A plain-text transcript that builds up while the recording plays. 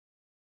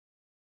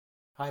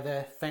Hi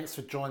there, thanks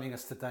for joining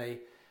us today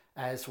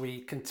as we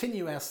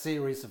continue our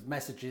series of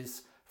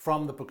messages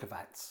from the book of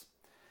Acts.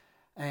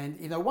 And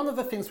one of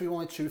the things we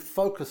wanted to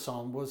focus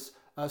on was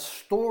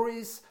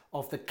stories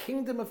of the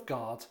kingdom of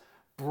God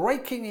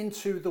breaking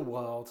into the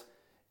world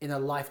in a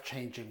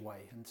life-changing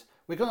way. And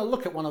we're going to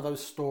look at one of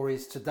those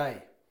stories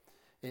today.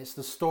 It's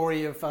the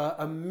story of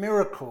a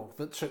miracle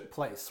that took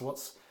place,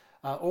 what's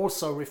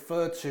also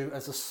referred to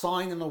as a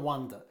sign and a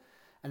wonder.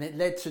 And it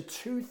led to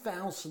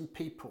 2,000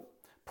 people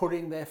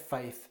putting their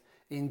faith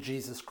in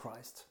Jesus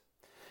Christ.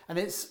 And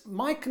it's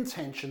my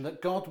contention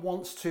that God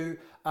wants to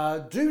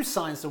do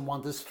signs and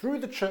wonders through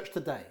the church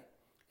today,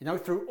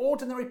 through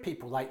ordinary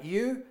people like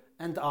you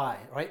and I,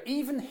 right?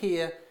 Even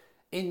here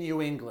in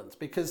New England,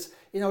 because,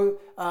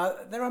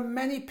 there are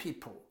many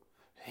people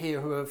here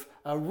who have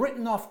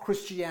written off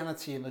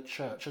Christianity in the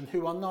church and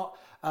who are not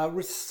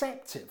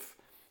receptive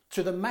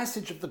to the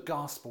message of the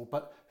gospel,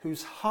 but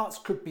whose hearts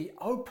could be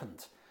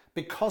opened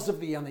because of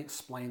the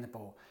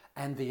unexplainable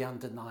and the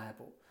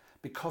undeniable,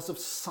 because of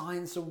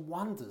signs and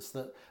wonders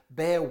that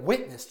bear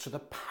witness to the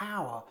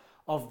power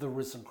of the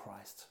risen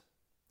Christ.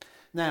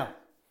 Now,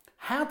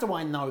 how do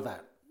I know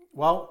that?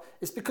 Well,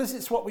 it's because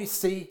it's what we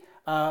see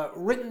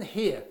written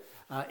here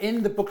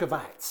in the book of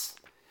Acts.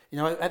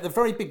 At the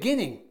very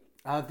beginning,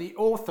 the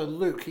author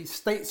Luke, he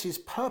states his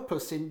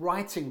purpose in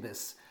writing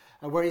this,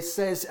 where he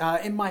says,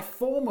 in my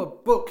former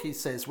book, he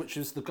says, which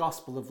is the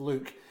Gospel of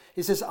Luke,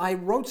 he says, I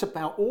wrote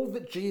about all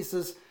that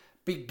Jesus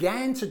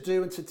began to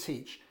do and to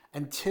teach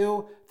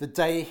until the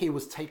day he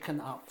was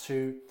taken up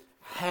to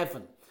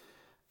heaven.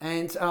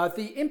 And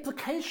the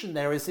implication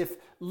there is if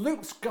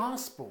Luke's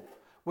gospel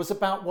was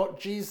about what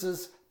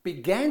Jesus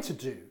began to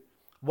do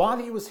while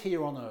he was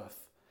here on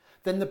earth,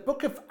 then the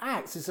book of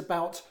Acts is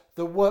about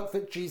the work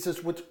that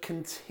Jesus would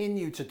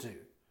continue to do.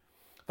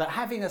 That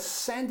having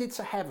ascended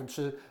to heaven,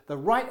 to the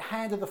right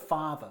hand of the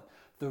Father,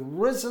 the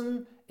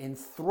risen,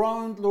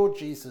 enthroned Lord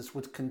Jesus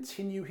would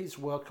continue his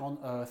work on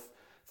earth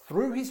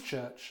through his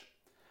church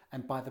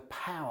and by the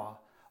power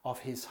of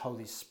his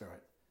Holy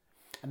Spirit.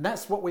 And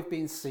that's what we've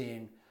been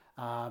seeing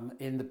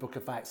in the book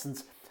of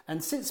Acts.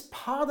 And since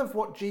part of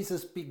what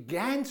Jesus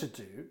began to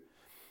do,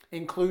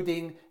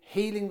 including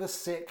healing the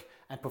sick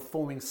and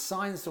performing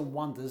signs and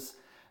wonders,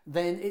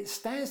 then it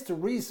stands to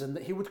reason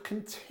that he would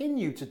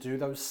continue to do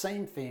those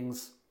same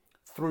things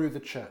through the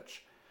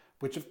church,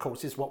 which of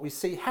course is what we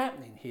see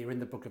happening here in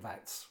the book of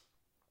Acts.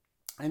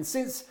 And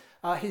since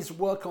his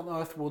work on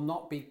earth will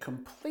not be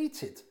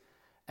completed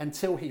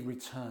until he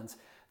returns,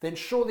 then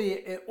surely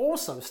it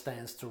also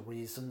stands to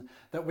reason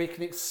that we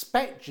can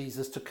expect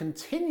Jesus to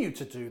continue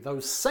to do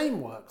those same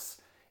works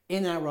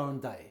in our own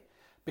day.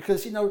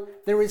 Because,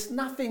 there is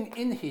nothing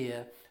in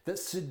here that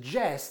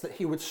suggests that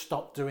he would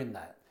stop doing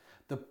that.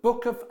 The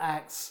book of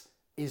Acts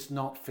is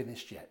not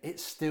finished yet.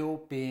 It's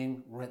still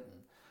being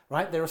written,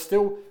 right? There are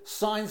still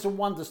signs and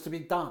wonders to be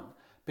done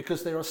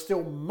because there are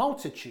still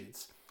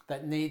multitudes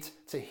that need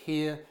to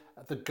hear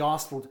the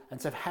gospel and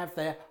to have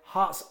their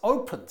hearts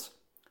opened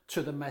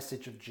to the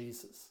message of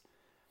Jesus.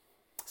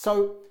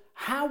 So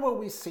how will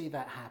we see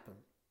that happen?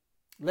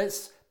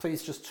 Let's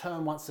please just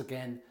turn once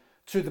again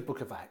to the book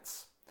of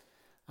Acts.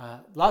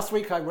 Last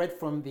week I read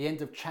from the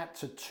end of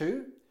chapter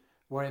 2,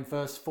 where in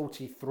verse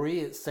 43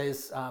 it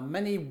says,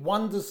 many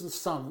wonders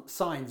and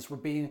signs were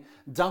being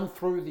done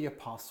through the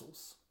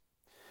apostles.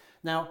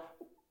 Now,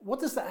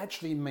 what does that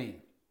actually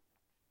mean?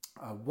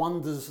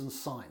 Wonders and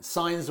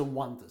signs and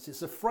wonders.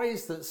 It's a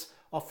phrase that's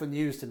often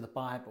used in the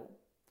Bible.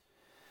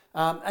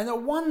 And a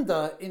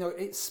wonder,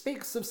 it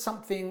speaks of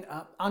something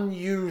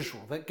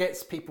unusual that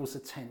gets people's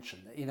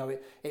attention.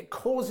 It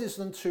causes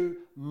them to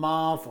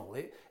marvel.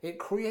 It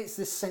creates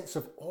this sense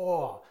of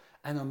awe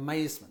and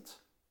amazement.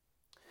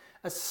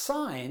 A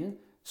sign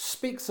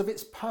speaks of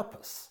its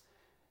purpose.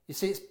 You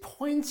see, it's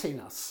pointing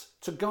us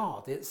to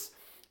God.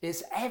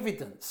 It's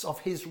evidence of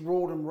his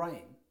rule and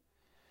reign.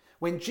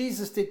 When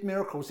Jesus did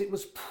miracles, it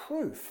was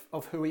proof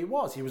of who he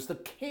was. He was the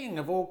king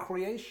of all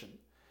creation.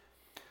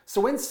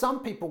 So when some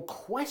people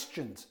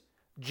questioned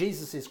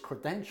Jesus'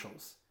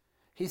 credentials,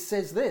 he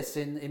says this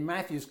in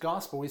Matthew's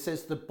gospel. He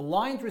says, the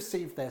blind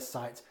receive their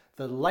sight,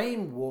 the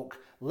lame walk,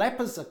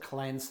 lepers are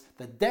cleansed,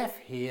 the deaf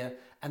hear,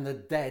 and the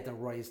dead are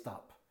raised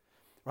up.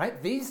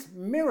 Right? These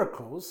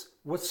miracles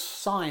were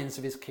signs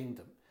of his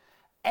kingdom,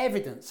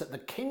 evidence that the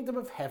kingdom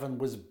of heaven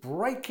was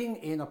breaking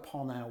in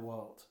upon our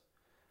world.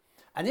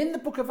 And in the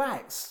book of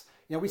Acts,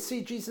 we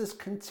see Jesus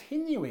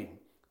continuing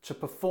to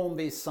perform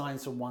these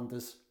signs and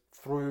wonders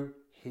through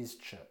his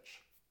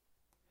church.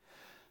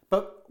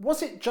 But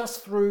was it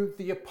just through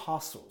the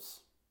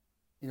apostles?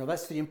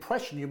 That's the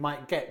impression you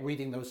might get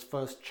reading those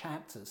first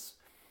chapters.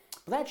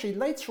 But actually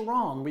later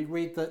on we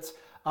read that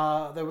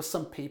there were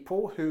some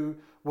people who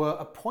were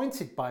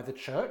appointed by the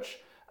church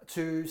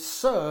to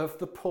serve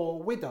the poor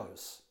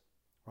widows.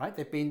 Right?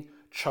 They've been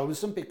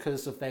chosen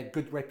because of their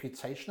good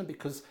reputation and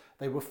because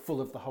they were full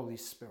of the Holy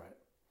Spirit.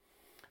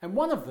 And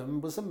one of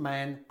them was a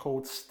man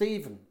called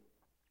Stephen.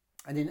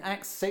 And in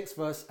Acts 6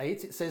 verse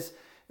 8 it says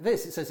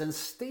this, it says, and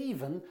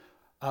Stephen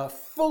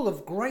full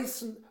of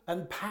grace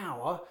and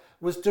power,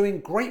 was doing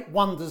great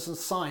wonders and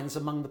signs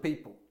among the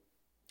people.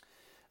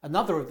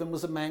 Another of them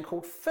was a man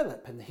called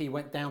Philip, and he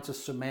went down to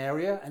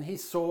Samaria and he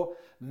saw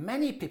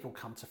many people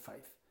come to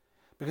faith,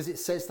 because it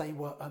says they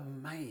were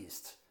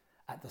amazed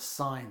at the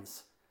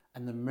signs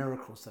and the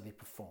miracles that he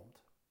performed.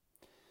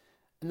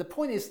 And the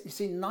point is, you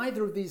see,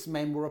 neither of these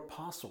men were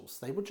apostles.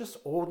 They were just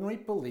ordinary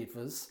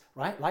believers,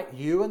 right? Like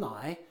you and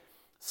I,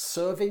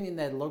 serving in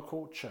their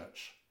local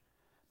church,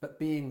 but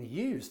being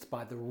used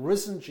by the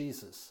risen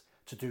Jesus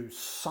to do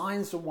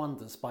signs and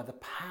wonders by the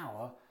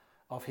power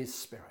of his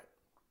Spirit.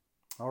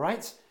 All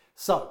right?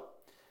 So,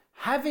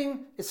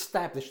 having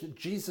established that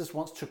Jesus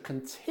wants to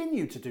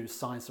continue to do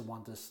signs and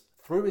wonders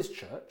through his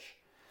church,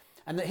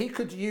 and that he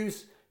could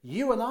use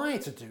you and I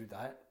to do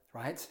that,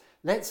 right?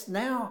 Let's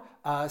now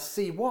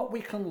see what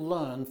we can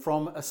learn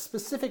from a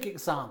specific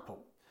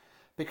example,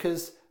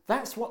 because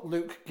that's what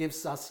Luke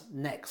gives us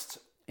next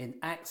in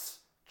Acts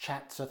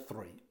chapter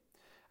 3.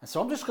 And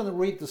so I'm just going to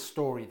read the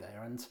story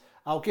there, and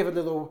I'll give a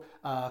little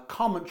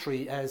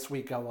commentary as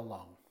we go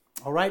along.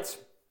 All right?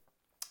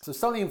 So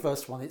starting in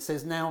verse 1, it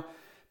says, "Now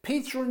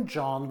Peter and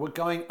John were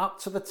going up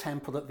to the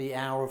temple at the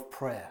hour of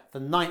prayer, the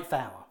 9th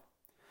hour.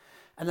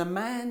 And a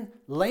man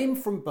lame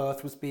from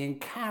birth was being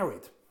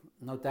carried,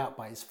 no doubt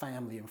by his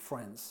family and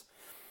friends,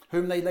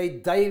 whom they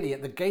laid daily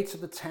at the gate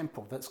of the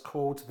temple that's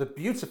called the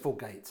Beautiful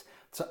Gate,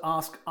 to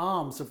ask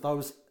alms of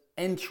those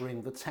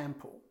entering the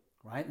temple."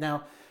 Right?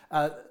 Now,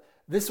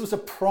 this was a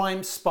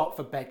prime spot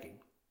for begging.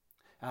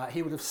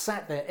 He would have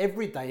sat there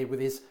every day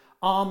with his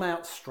arm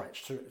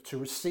outstretched to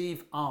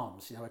receive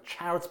alms, a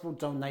charitable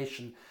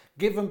donation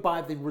given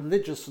by the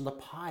religious and the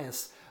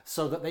pious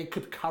so that they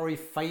could curry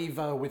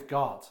favor with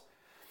God.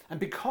 And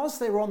because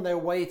they were on their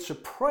way to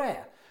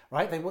prayer,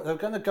 right, they were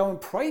going to go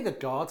and pray to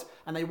God,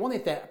 and they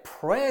wanted their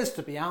prayers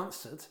to be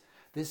answered,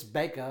 this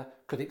beggar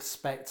could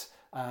expect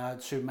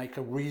to make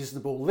a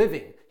reasonable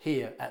living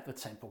here at the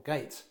temple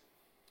gate.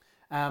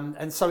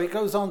 And so it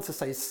goes on to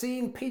say,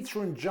 seeing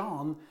Peter and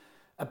John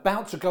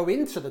about to go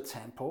into the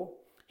temple,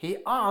 he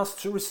asked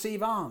to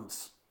receive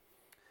alms.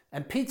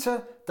 And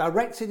Peter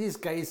directed his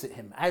gaze at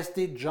him, as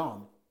did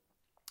John,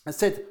 and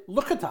said,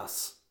 "Look at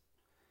us."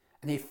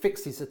 And he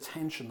fixed his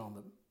attention on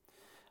them,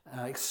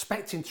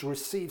 expecting to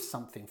receive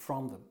something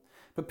from them.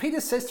 But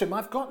Peter says to him,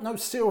 "I've got no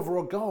silver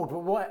or gold,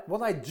 but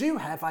what I do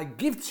have I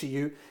give to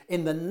you.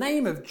 In the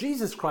name of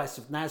Jesus Christ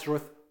of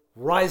Nazareth,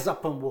 rise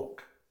up and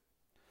walk."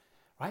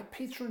 Right?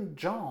 Peter and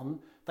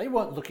John, they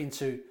weren't looking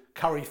to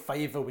curry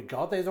favor with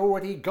God. They'd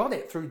already got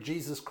it through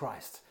Jesus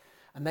Christ.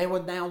 And they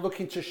were now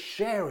looking to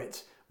share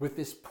it with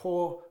this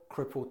poor,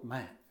 crippled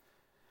man.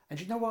 And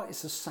you know what?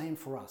 It's the same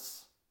for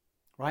us.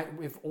 Right?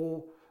 We've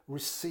all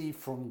received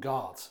from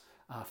God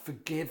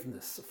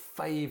forgiveness,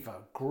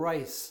 favor,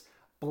 grace,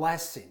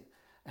 blessing,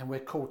 and we're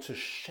called to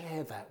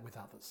share that with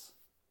others.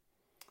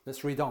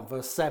 Let's read on,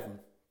 verse 7.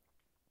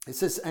 It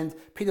says, "And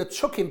Peter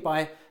took him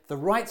by the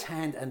right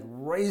hand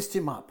and raised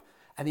him up,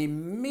 and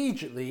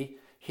immediately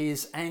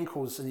his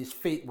ankles and his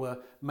feet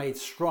were made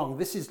strong."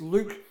 This is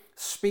Luke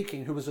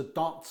speaking, who was a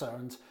doctor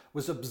and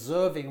was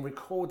observing,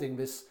 recording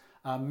this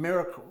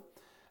miracle.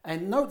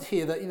 And note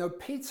here that,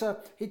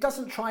 Peter, he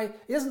doesn't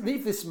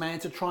leave this man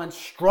to try and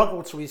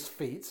struggle to his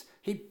feet.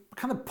 He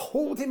kind of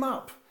pulled him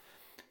up.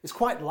 It's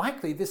quite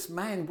likely this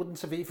man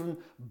wouldn't have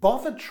even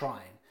bothered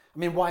trying. I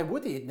mean, why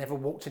would he? He'd never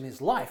walked in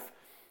his life.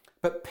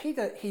 But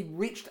Peter, he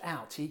reached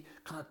out, he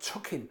kind of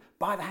took him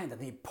by the hand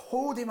and he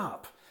pulled him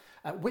up,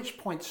 at which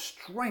point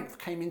strength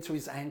came into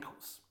his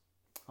ankles.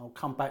 I'll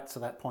come back to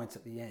that point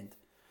at the end.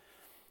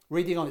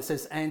 Reading on, it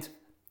says, "And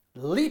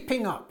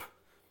leaping up,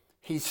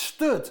 he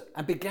stood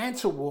and began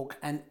to walk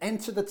and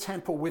enter the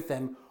temple with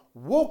them,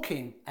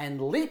 walking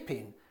and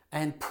leaping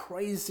and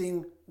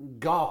praising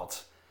God."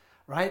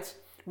 Right?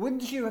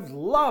 Wouldn't you have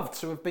loved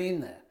to have been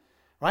there?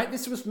 Right?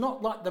 This was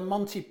not like the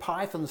Monty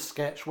Python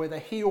sketch where the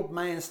healed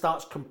man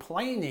starts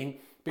complaining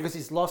because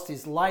he's lost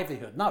his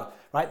livelihood. No,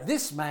 right?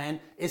 This man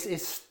is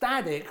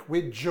ecstatic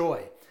with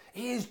joy.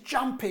 He is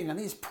jumping and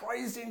he's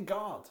praising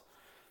God.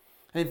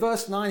 And in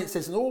verse 9 it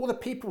says, "And all the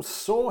people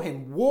saw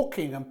him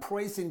walking and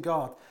praising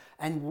God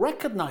and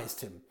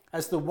recognized him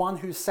as the one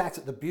who sat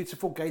at the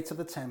beautiful gate of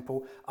the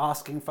temple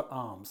asking for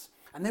alms.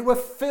 And they were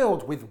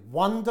filled with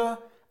wonder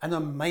and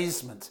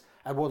amazement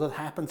at what had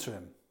happened to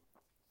him.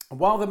 And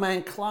while the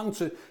man clung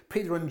to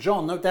Peter and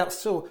John, no doubt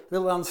still a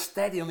little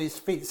unsteady on his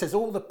feet, it says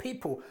all the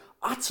people,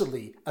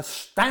 utterly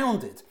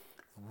astounded,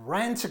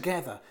 ran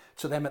together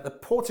to them at the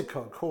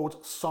portico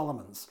called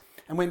Solomon's.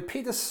 And when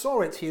Peter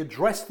saw it, he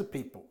addressed the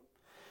people.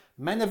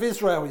 'Men of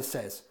Israel,' he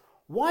says,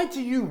 'why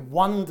do you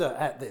wonder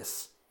at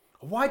this?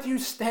 Why do you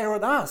stare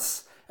at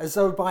us as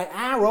though by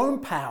our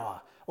own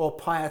power or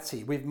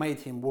piety we've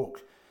made him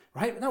walk?'"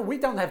 Right? No, we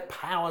don't have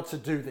power to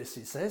do this,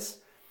 he says.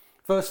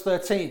 Verse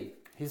 13,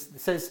 he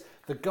says,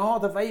 "The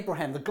God of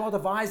Abraham, the God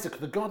of Isaac,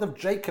 the God of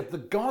Jacob, the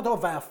God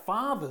of our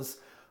fathers,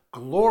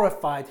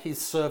 glorified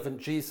his servant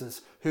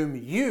Jesus, whom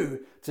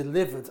you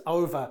delivered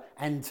over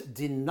and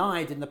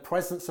denied in the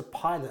presence of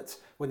Pilate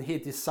when he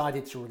had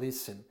decided to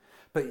release him.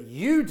 But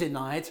you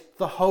denied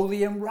the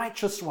Holy and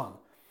Righteous One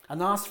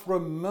and asked for a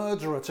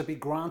murderer to be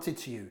granted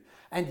to you.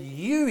 And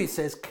you, he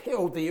says,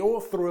 killed the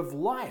author of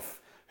life,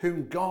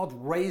 whom God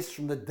raised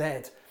from the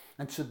dead.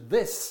 And to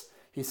this,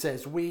 he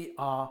says, we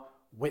are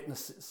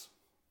witnesses.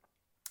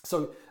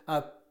 So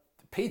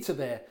Peter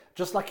there,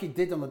 just like he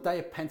did on the day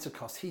of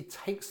Pentecost, he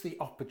takes the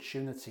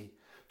opportunity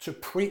to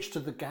preach to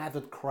the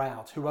gathered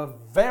crowd who are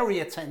very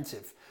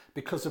attentive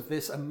because of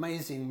this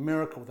amazing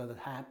miracle that had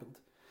happened.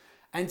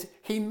 And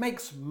he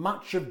makes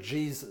much of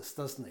Jesus,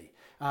 doesn't he?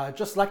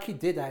 Just like he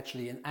did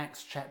actually in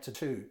Acts chapter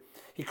 2.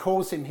 He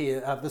calls him here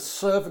the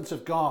servant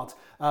of God,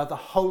 the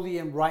holy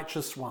and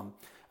righteous one,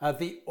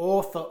 the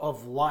author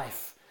of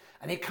life.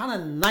 And he kind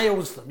of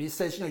nails them. He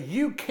says,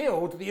 you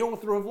killed the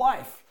author of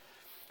life.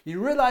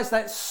 You realize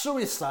that's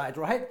suicide,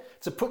 right?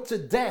 To put to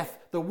death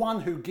the one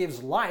who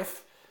gives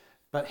life.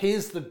 But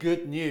here's the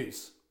good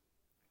news.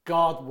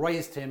 God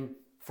raised him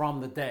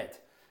from the dead,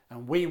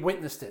 and we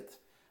witnessed it.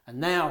 And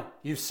now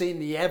you've seen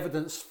the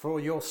evidence for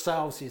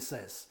yourselves, he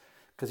says.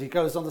 Because he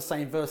goes on to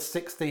say in verse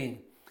 16,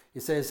 he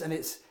says, and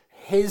it's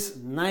his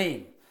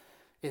name.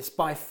 It's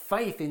by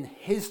faith in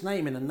his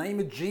name, in the name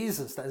of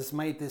Jesus, that has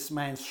made this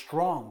man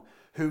strong,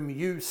 whom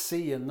you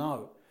see and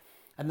know.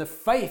 And the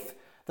faith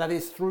that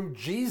is through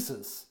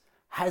Jesus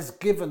has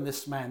given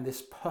this man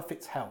this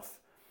perfect health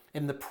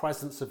in the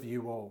presence of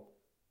you all.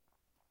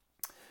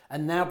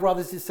 And now,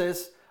 brothers, he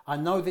says, I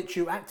know that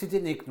you acted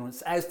in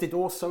ignorance, as did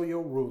also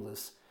your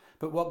rulers.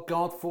 But what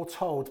God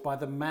foretold by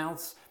the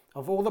mouths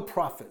of all the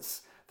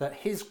prophets, that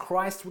his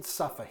Christ would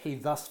suffer, he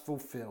thus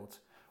fulfilled.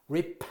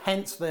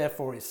 Repent,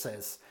 therefore, he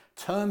says.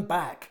 Turn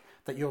back,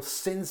 that your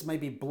sins may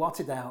be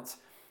blotted out,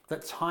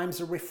 that times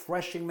of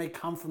refreshing may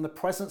come from the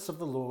presence of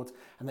the Lord,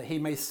 and that he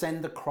may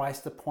send the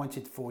Christ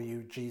appointed for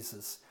you,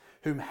 Jesus,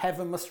 whom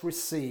heaven must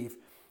receive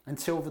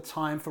until the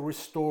time for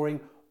restoring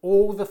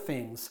all the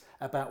things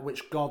about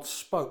which God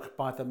spoke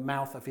by the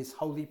mouth of his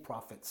holy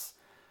prophets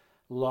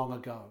long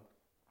ago.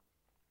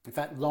 In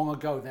fact, long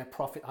ago, their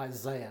prophet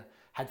Isaiah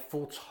had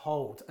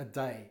foretold a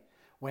day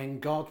when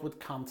God would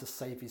come to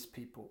save his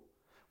people,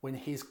 when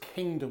his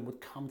kingdom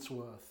would come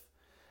to earth.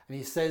 And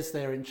he says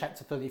there in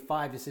chapter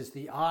 35, he says,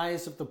 the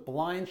eyes of the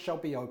blind shall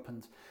be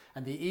opened,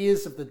 and the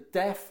ears of the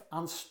deaf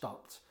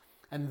unstopped.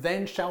 And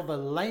then shall the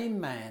lame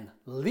man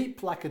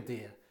leap like a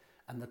deer,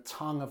 and the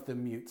tongue of the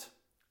mute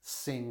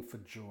sing for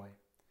joy.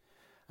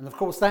 And of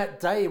course,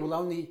 that day will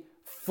only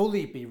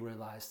fully be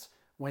realized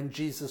when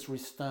Jesus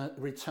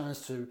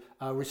returns to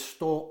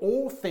restore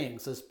all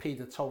things, as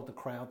Peter told the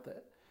crowd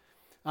there.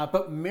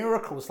 But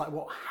miracles like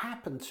what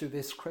happened to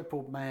this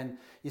crippled man,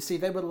 you see,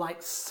 they were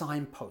like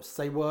signposts.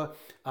 They were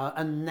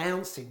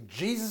announcing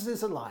Jesus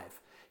is alive,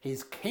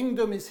 his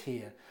kingdom is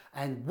here,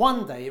 and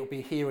one day it will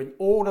be here in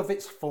all of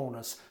its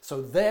fullness.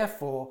 So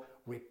therefore,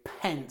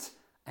 repent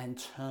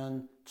and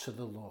turn to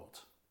the Lord.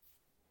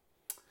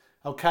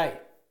 Okay,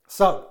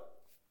 so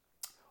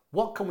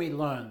what can we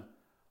learn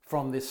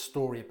from this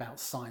story about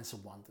signs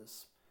and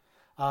wonders?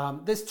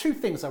 There's two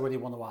things I really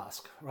want to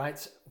ask,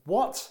 right?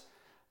 What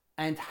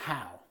and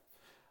how?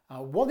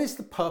 What is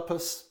the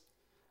purpose,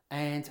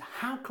 and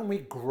how can we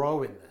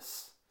grow in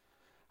this?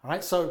 All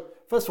right, so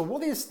first of all,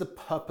 what is the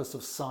purpose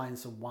of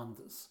signs and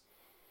wonders?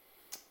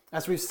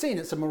 As we've seen,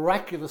 it's a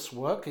miraculous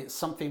work. It's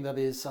something that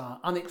is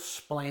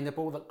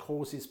unexplainable, that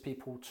causes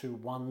people to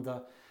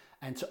wonder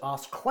and to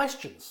ask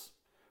questions.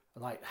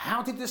 Like,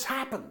 how did this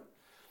happen?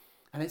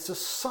 And it's a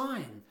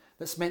sign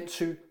that's meant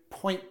to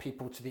point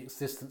people to the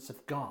existence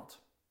of God.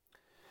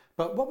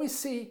 But what we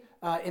see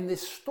in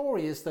this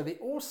story is that it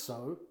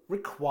also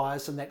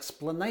requires an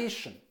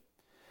explanation.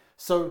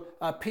 So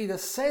Peter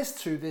says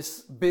to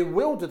this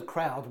bewildered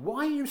crowd,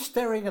 why are you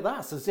staring at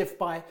us as if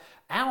by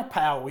our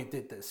power we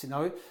did this?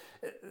 No,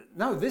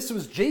 this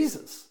was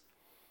Jesus.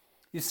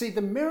 You see,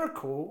 the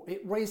miracle,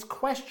 it raised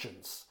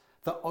questions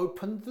that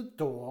opened the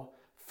door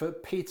for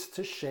Peter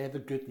to share the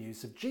good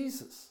news of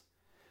Jesus.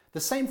 The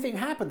same thing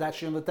happened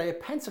actually on the day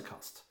of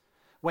Pentecost,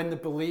 when the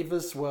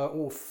believers were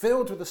all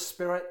filled with the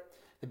Spirit.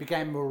 They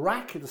began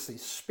miraculously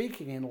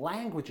speaking in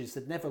languages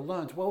they'd never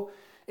learned. Well,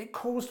 it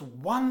caused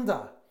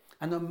wonder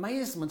and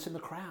amazement in the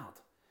crowd.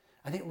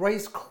 And it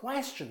raised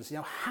questions,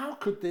 how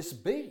could this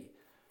be?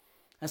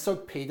 And so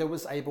Peter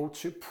was able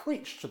to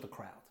preach to the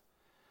crowd.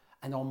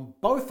 And on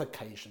both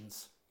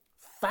occasions,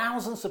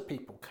 thousands of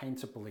people came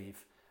to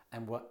believe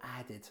and were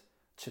added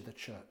to the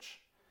church.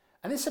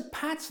 And it's a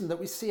pattern that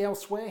we see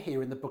elsewhere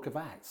here in the book of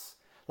Acts.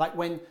 Like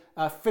when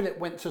Philip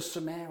went to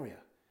Samaria.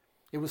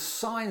 It was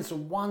signs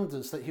and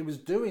wonders that he was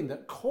doing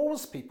that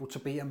caused people to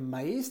be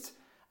amazed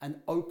and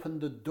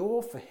opened the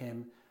door for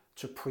him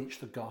to preach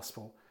the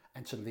gospel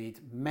and to lead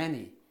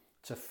many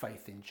to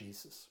faith in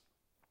Jesus.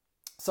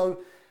 So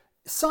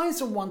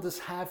signs and wonders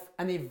have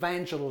an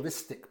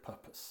evangelistic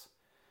purpose.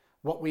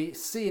 What we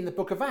see in the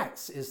book of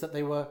Acts is that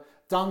they were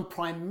done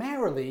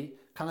primarily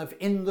kind of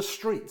in the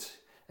street,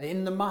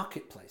 in the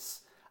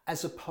marketplace,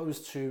 as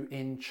opposed to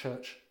in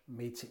church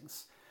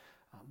meetings.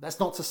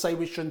 That's not to say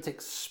we shouldn't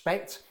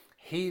expect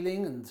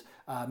healing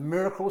and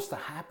miracles to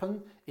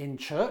happen in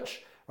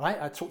church,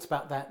 right? I talked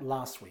about that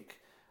last week.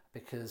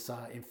 because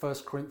in 1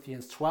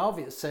 Corinthians 12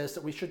 it says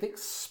that we should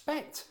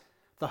expect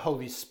the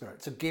Holy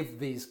Spirit to give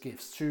these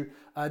gifts to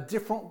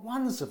different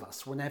ones of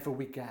us whenever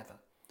we gather.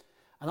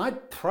 And I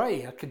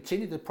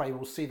continue to pray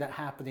we'll see that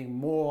happening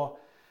more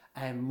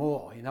and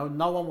more. You know,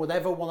 no one would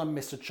ever want to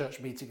miss a church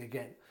meeting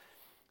again.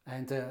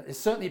 And it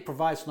certainly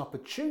provides an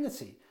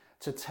opportunity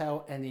to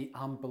tell any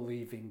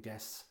unbelieving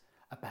guests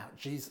about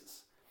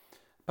Jesus.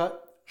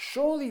 But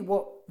surely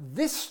what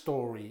this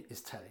story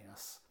is telling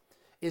us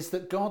is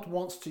that God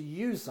wants to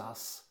use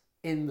us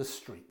in the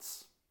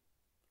streets,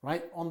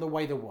 right? On the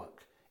way to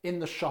work, in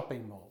the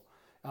shopping mall,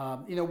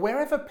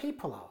 wherever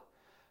people are.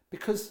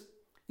 Because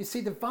you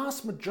see, the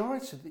vast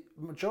majority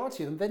of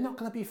them, they're not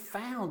going to be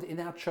found in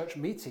our church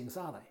meetings,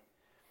 are they?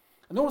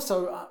 And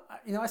also,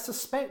 I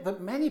suspect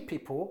that many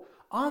people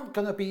aren't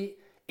going to be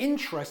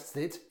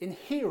interested in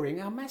hearing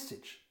our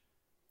message.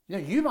 You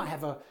know, you might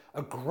have a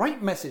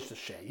great message to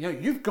share. You know,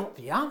 you've got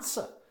the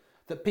answer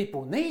that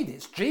people need.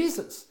 It's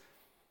Jesus.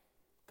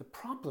 The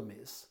problem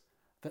is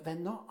that they're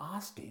not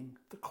asking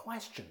the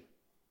question.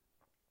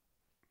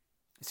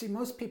 You see,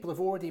 most people have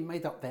already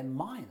made up their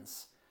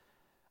minds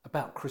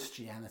about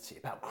Christianity,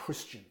 about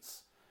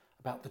Christians,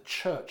 about the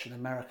church in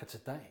America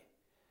today.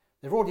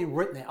 They've already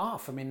written it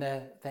off. I mean,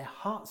 their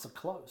hearts are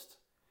closed.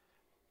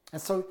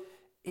 And so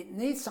it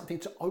needs something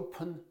to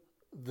open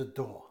the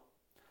door.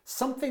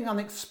 Something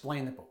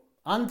unexplainable,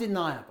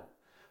 undeniable,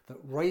 that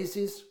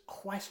raises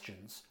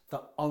questions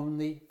that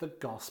only the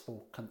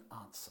gospel can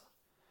answer.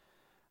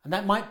 And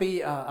that might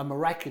be a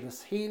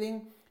miraculous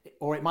healing,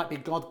 or it might be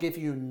God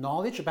giving you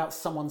knowledge about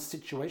someone's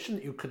situation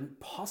that you couldn't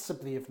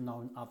possibly have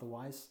known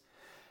otherwise.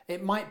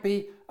 It might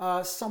be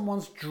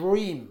someone's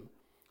dream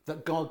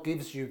that God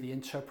gives you the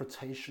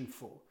interpretation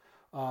for,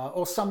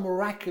 or some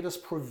miraculous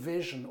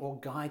provision or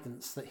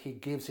guidance that he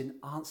gives in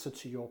answer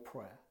to your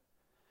prayer.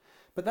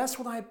 But that's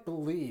what I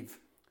believe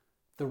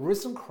the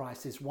risen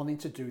Christ is wanting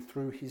to do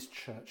through his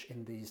church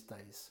in these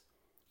days,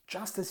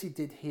 just as he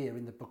did here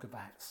in the book of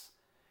Acts.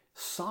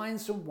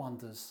 Signs and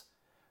wonders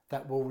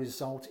that will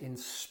result in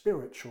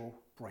spiritual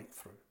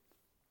breakthrough.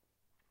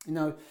 You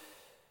know,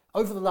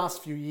 over the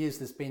last few years,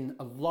 there's been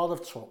a lot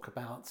of talk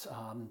about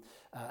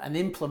and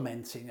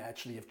implementing,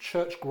 actually, of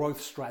church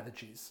growth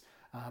strategies,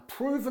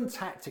 proven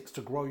tactics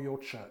to grow your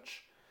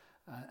church.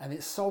 And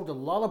it's sold a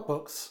lot of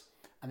books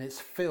and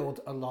it's filled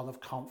a lot of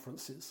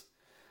conferences.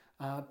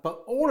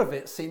 But all of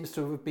it seems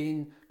to have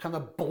been kind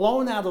of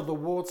blown out of the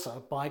water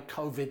by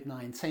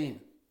COVID-19.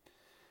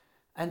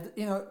 And,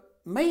 you know,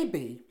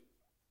 maybe,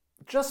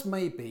 just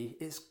maybe,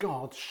 it's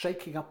God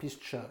shaking up his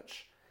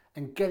church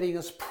and getting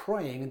us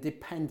praying and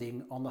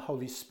depending on the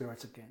Holy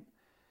Spirit again.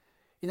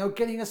 You know,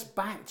 getting us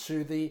back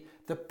to the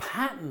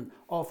pattern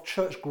of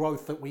church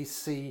growth that we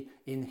see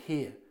in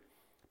here.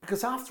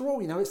 Because after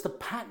all, you know, it's the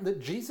pattern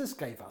that Jesus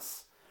gave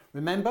us.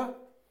 Remember,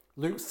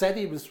 Luke said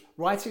he was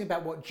writing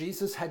about what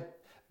Jesus had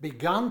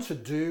begun to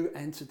do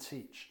and to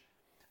teach.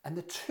 And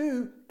the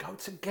two go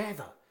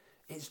together.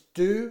 It's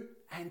do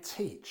and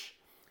teach.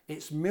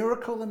 It's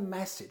miracle and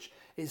message.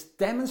 It's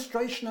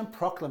demonstration and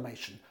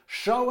proclamation.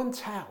 Show and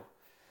tell.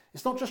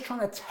 It's not just trying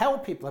to tell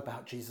people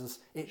about Jesus,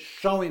 it's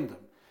showing them.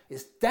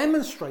 It's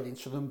demonstrating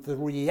to them the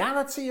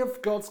reality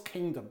of God's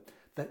kingdom,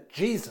 that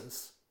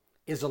Jesus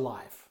is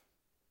alive.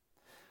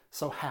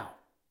 So how?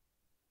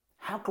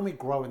 How can we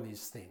grow in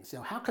these things? You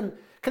know, how can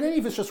any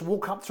of us just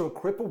walk up to a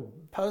crippled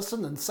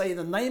person and say, in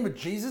the name of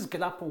Jesus,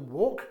 get up and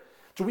walk?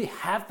 Do we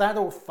have that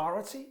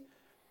authority?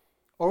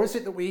 Or is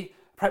it that we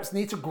perhaps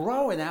need to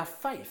grow in our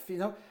faith? You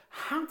know,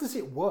 how does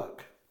it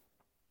work?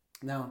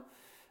 Now,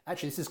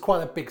 actually, this is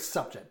quite a big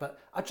subject, but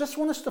I just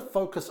want us to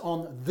focus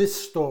on this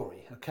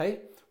story, okay?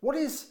 What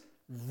is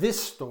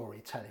this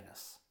story telling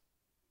us?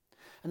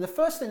 And the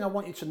first thing I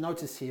want you to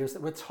notice here is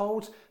that we're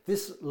told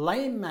this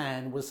lame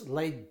man was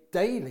laid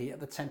daily at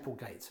the temple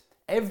gate.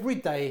 Every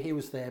day he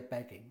was there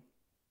begging.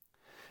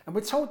 And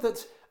we're told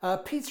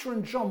that Peter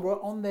and John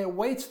were on their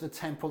way to the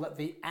temple at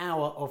the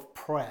hour of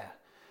prayer.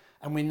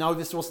 And we know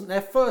this wasn't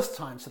their first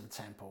time to the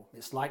temple.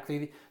 It's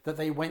likely that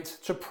they went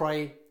to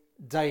pray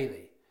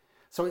daily.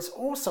 So it's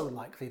also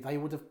likely they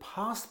would have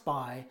passed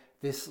by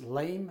this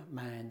lame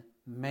man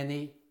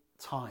many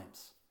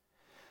times.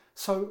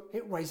 So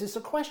it raises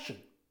a question.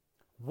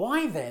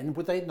 Why then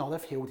would they not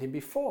have healed him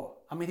before?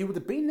 I mean, he would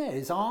have been there,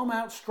 his arm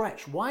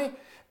outstretched. Why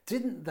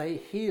didn't they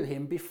heal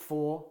him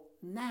before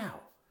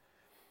now?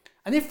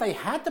 And if they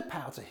had the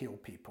power to heal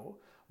people,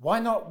 why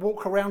not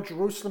walk around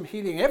Jerusalem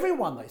healing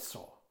everyone they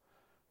saw?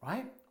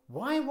 Right?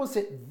 Why was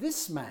it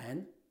this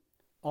man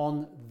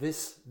on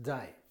this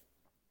day?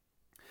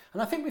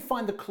 And I think we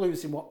find the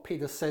clues in what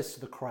Peter says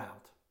to the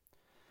crowd.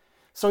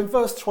 So in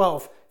verse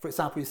 12, for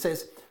example, he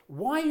says,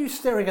 "Why are you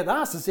staring at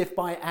us as if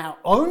by our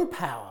own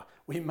power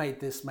we made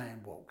this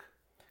man walk?"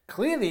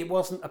 Clearly it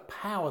wasn't a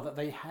power that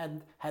they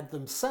had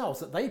themselves,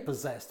 that they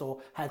possessed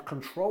or had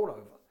control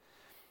over.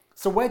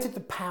 So where did the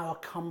power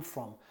come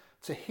from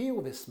to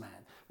heal this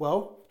man?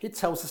 Well, he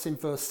tells us in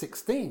verse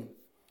 16,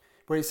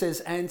 where he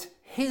says, "And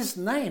his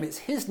name," it's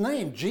his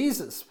name,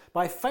 Jesus,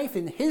 by faith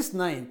in his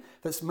name,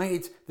 that's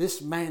made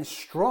this man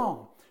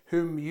strong,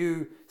 whom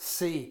you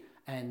see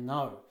and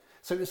know.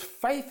 So it was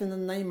faith in the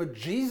name of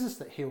Jesus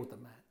that healed the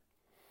man.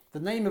 The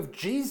name of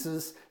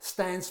Jesus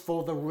stands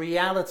for the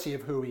reality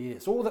of who he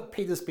is. All that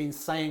Peter's been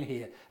saying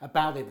here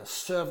about him, the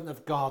servant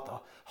of God, the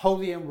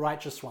holy and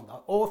righteous one, the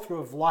author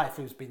of life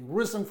who's been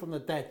risen from the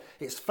dead.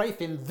 It's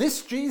faith in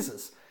this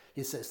Jesus,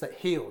 he says, that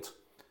healed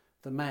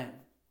the man.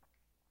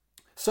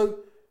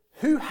 So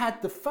who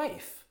had the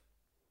faith?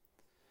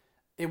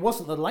 It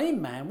wasn't the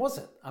lame man, was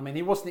it? I mean,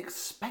 he wasn't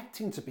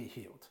expecting to be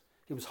healed.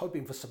 He was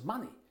hoping for some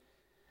money,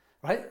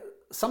 right?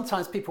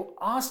 Sometimes people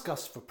ask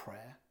us for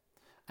prayer,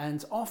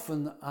 and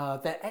often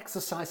they're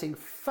exercising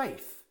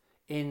faith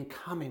in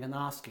coming and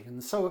asking.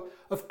 And so,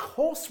 of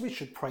course, we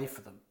should pray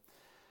for them,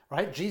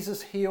 right?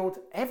 Jesus healed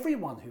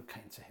everyone who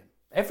came to him,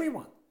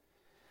 everyone.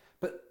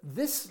 But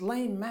this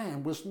lame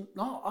man was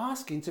not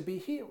asking to be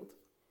healed.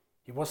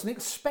 He wasn't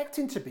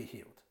expecting to be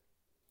healed.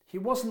 He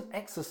wasn't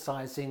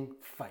exercising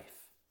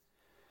faith.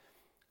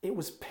 It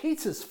was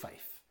Peter's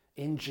faith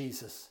in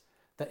Jesus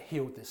that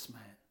healed this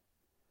man.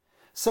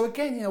 So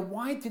again,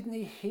 why didn't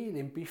he heal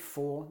him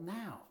before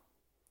now?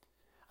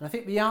 And I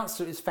think the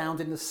answer is found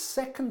in the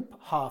second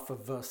half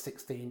of verse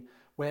 16,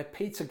 where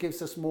Peter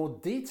gives us more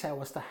detail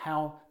as to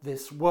how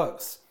this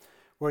works.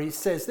 Where he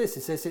says this,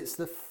 he says, it's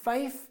the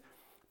faith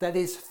that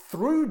is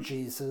through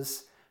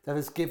Jesus that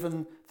has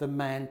given the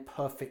man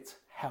perfect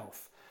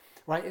health.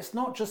 Right? It's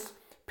not just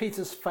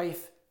Peter's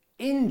faith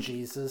in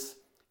Jesus,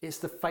 it's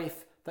the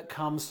faith that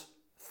comes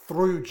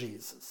through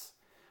Jesus.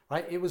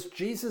 Right? It was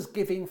Jesus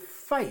giving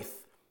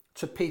faith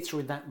to Peter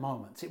in that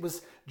moment. It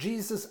was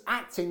Jesus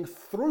acting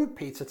through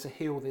Peter to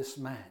heal this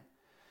man.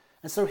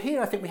 And so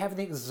here I think we have an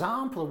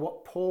example of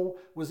what Paul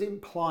was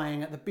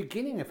implying at the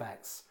beginning of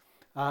Acts,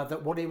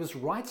 that what he was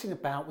writing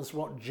about was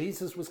what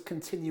Jesus was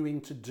continuing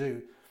to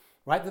do,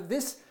 right? That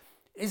this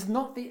is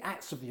not the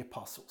Acts of the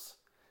Apostles.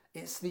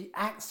 It's the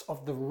Acts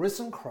of the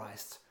risen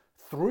Christ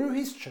through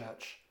his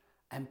church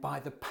and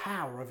by the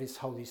power of his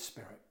Holy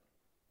Spirit.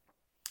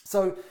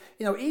 So,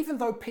 even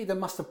though Peter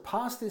must have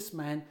passed this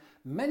man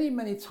many,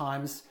 many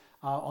times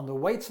on the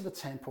way to the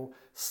temple,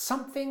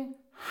 something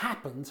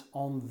happened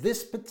on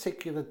this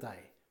particular day.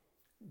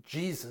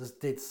 Jesus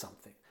did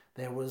something.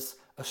 There was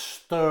a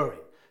stirring.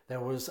 There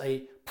was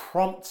a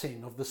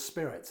prompting of the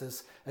Spirit.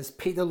 As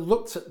Peter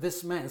looked at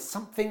this man,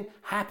 something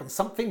happened.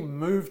 Something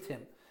moved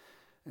him.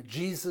 And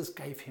Jesus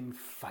gave him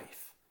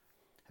faith.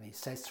 And he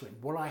says to him,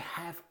 what I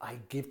have, I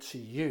give to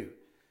you.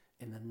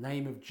 In the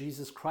name of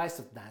Jesus Christ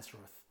of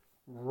Nazareth,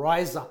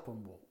 rise up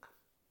and walk.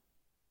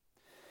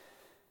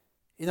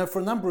 For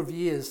a number of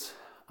years,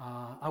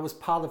 I was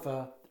part of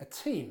a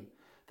team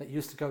that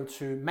used to go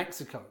to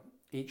Mexico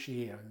each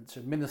year and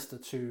to minister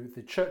to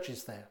the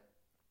churches there.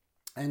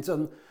 And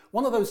on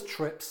one of those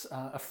trips,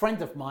 a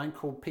friend of mine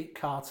called Pete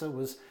Carter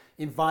was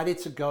invited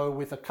to go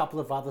with a couple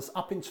of others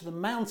up into the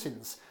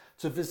mountains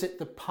to visit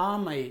the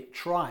Pame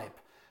tribe,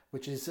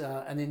 which is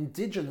an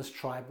indigenous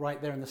tribe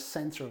right there in the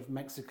center of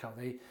Mexico.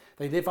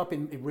 They live up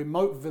in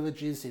remote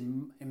villages,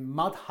 in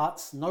mud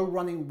huts, no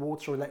running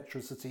water,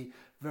 electricity,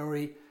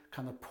 very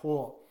kind of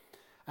poor.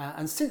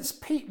 And since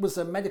Pete was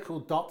a medical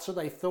doctor,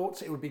 they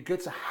thought it would be good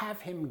to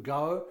have him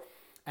go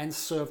and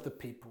serve the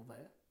people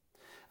there.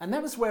 And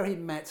that was where he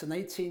met an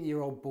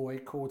 18-year-old boy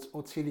called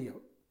Otilio.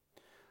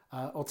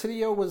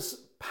 Otilio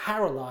was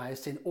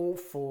paralyzed in all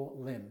four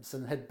limbs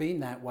and had been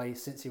that way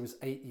since he was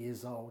 8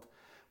 years old,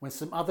 when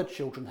some other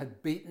children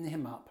had beaten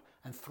him up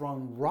and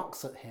thrown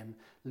rocks at him,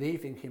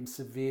 leaving him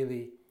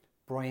severely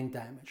brain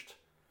damaged.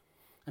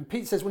 And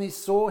Pete says when he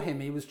saw him,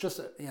 he was just,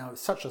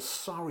 such a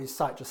sorry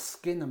sight, just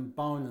skin and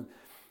bone and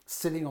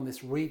sitting on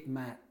this reed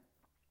mat.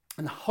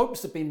 And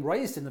hopes had been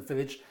raised in the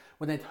village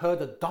when they'd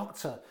heard a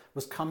doctor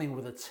was coming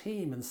with a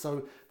team. And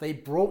so they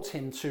brought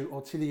him to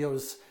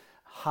Otilio's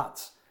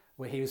hut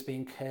where he was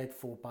being cared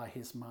for by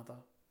his mother.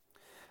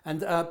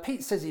 And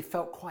Pete says he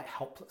felt quite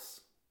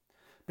helpless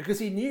because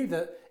he knew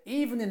that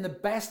even in the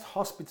best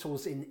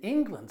hospitals in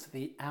England,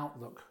 the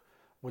outlook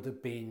would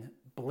have been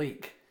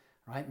bleak.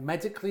 Right?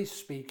 Medically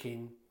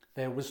speaking,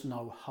 there was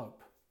no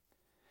hope.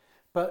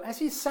 But as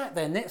he sat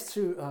there next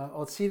to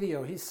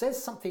Otilio, he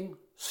says something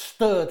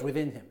stirred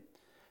within him.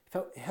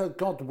 He heard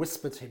God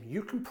whisper to him,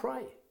 you can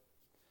pray.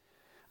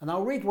 And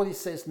I'll read what he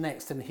says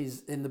next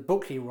in the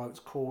book he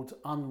wrote called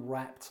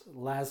Unwrapped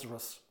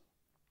Lazarus.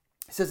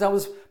 He says, I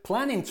was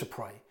planning to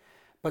pray,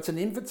 but an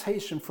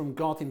invitation from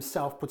God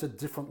himself put a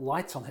different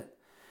light on it.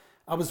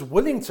 I was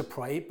willing to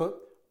pray, but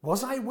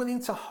was I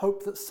willing to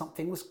hope that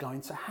something was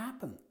going to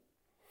happen?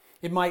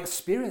 In my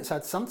experience,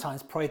 I'd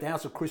sometimes prayed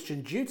out of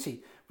Christian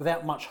duty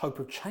without much hope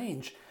of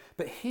change,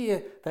 but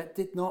here that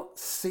did not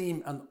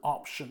seem an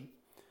option.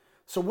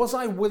 So was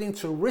I willing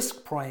to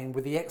risk praying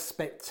with the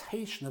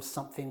expectation of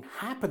something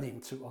happening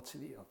to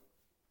Otilio?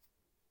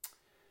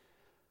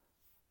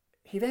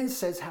 He then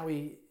says how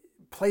he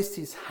placed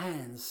his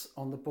hands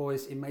on the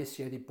boy's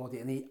emaciated body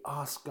and he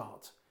asked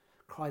God,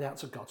 cried out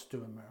to God to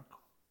do a miracle.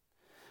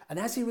 And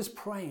as he was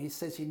praying, he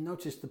says he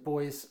noticed the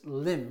boy's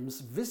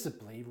limbs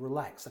visibly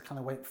relaxed. They kind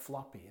of went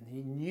floppy and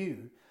he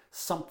knew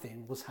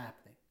something was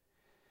happening.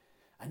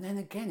 And then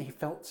again, he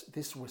felt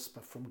this whisper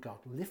from God,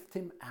 lift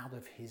him out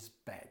of his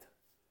bed.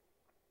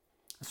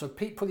 And so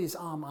Pete put his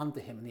arm under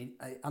him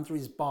and under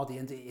his body,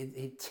 and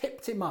he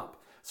tipped him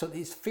up so that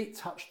his feet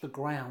touched the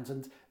ground,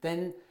 and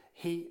then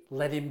he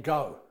let him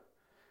go.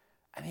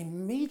 And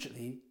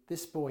immediately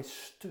this boy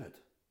stood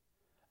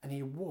and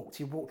he walked.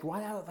 He walked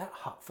right out of that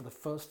hut for the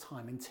first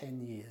time in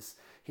 10 years.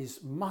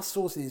 His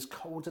muscles and his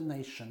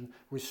coordination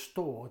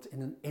restored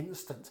in an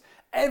instant.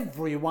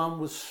 Everyone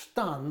was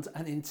stunned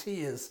and in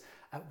tears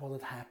at what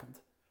had happened.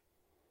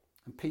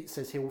 And Pete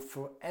says he will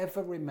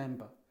forever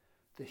remember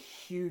the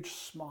huge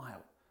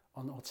smile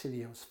on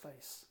Ortilio's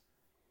face.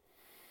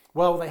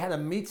 Well, they had a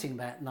meeting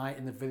that night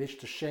in the village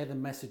to share the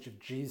message of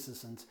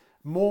Jesus, and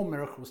more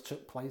miracles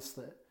took place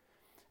there.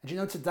 And you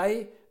know,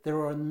 today there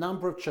are a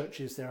number of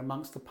churches there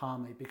amongst the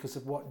Palmy because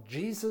of what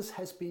Jesus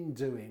has been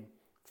doing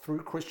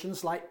through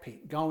Christians like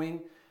Pete, going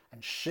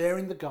and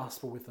sharing the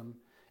gospel with them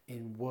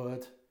in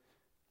word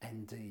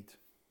and deed.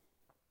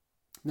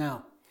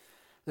 Now,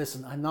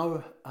 listen, I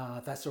know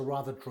that's a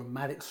rather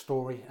dramatic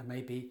story and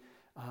maybe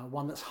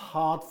one that's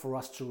hard for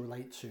us to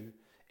relate to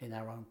in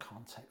our own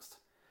context.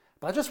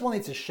 But I just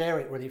wanted to share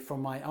it really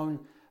from my own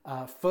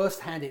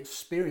first-hand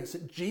experience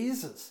that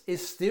Jesus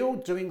is still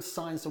doing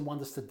signs and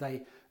wonders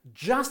today,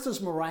 just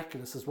as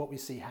miraculous as what we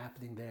see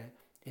happening there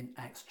in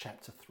Acts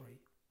chapter 3.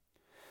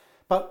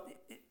 But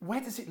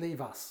where does it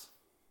leave us?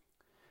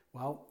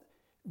 Well,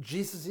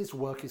 Jesus'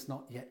 work is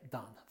not yet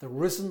done. The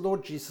risen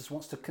Lord Jesus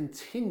wants to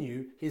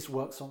continue his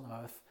works on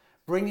earth,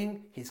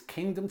 bringing his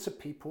kingdom to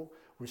people,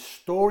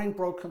 restoring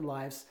broken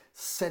lives,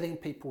 setting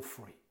people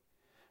free.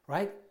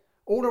 Right?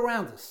 All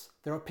around us,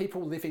 there are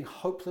people living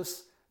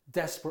hopeless,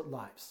 desperate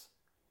lives.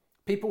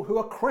 People who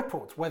are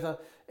crippled, whether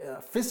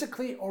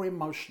physically or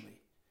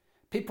emotionally.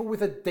 People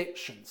with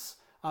addictions.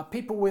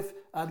 People with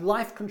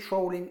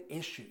life-controlling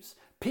issues.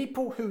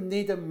 People who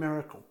need a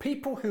miracle.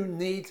 People who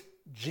need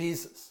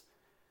Jesus.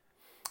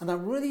 And I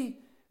really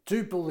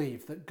do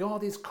believe that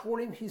God is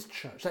calling his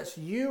church, that's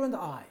you and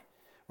I,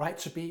 right,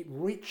 to be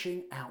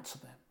reaching out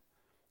to them.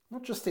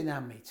 Not just in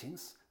our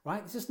meetings,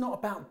 right? This is not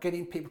about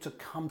getting people to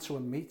come to a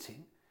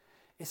meeting.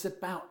 It's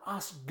about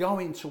us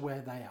going to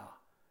where they are.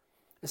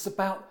 It's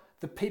about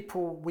the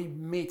people we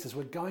meet as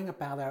we're going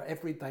about our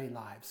everyday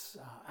lives,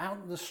 out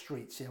in the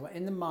streets,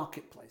 in the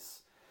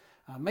marketplace.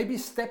 Maybe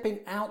stepping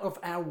out of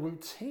our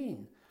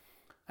routine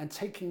and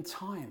taking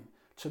time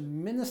to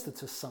minister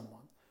to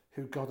someone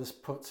who God has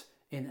put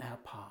in our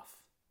path.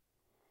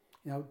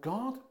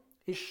 God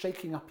is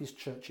shaking up his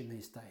church in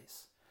these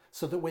days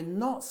so that we're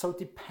not so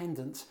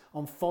dependent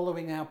on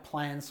following our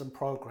plans and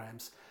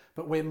programs,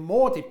 but we're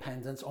more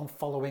dependent on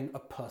following a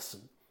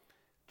person,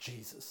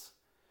 Jesus.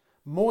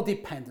 More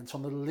dependent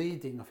on the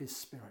leading of his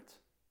Spirit.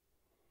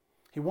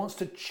 He wants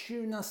to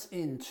tune us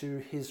into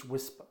his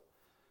whisper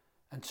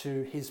and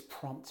to his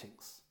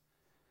promptings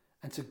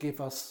and to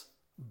give us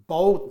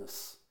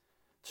boldness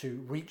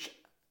to reach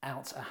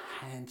out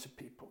a hand to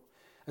people.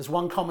 As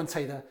one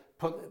commentator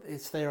put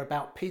it's there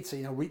about Peter,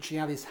 reaching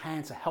out his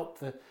hand to help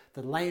the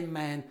lame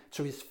man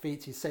to his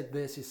feet. He said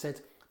this, he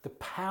said, the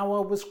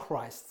power was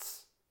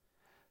Christ's,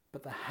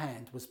 but the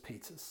hand was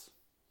Peter's.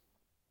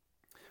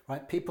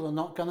 Right? People are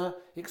not going to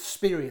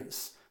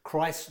experience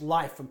Christ's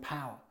life and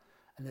power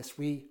unless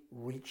we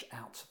reach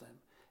out to them,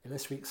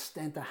 unless we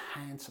extend a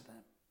hand to them.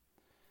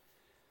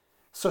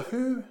 So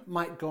who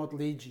might God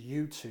lead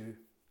you to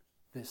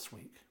this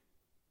week?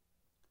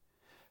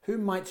 Who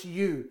might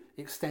you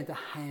extend a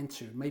hand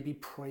to, maybe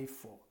pray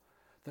for,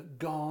 that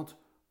God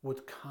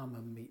would come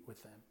and meet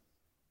with them?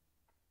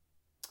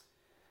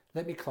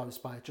 Let me close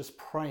by just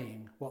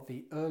praying what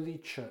the early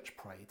church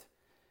prayed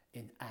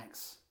in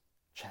Acts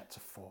chapter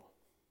 4.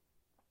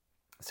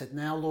 It said,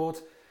 now, Lord,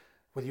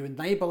 will you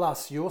enable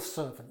us, your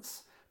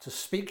servants, to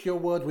speak your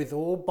word with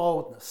all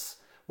boldness,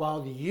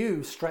 while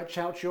you stretch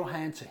out your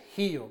hand to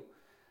heal,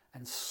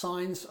 and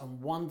signs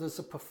and wonders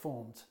are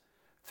performed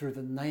through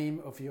the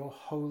name of your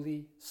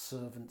holy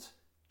servant,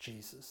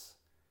 Jesus.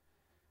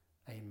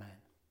 Amen.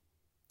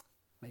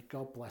 May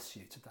God bless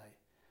you today,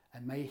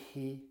 and may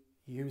he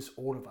use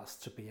all of us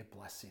to be a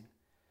blessing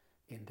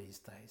in these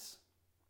days.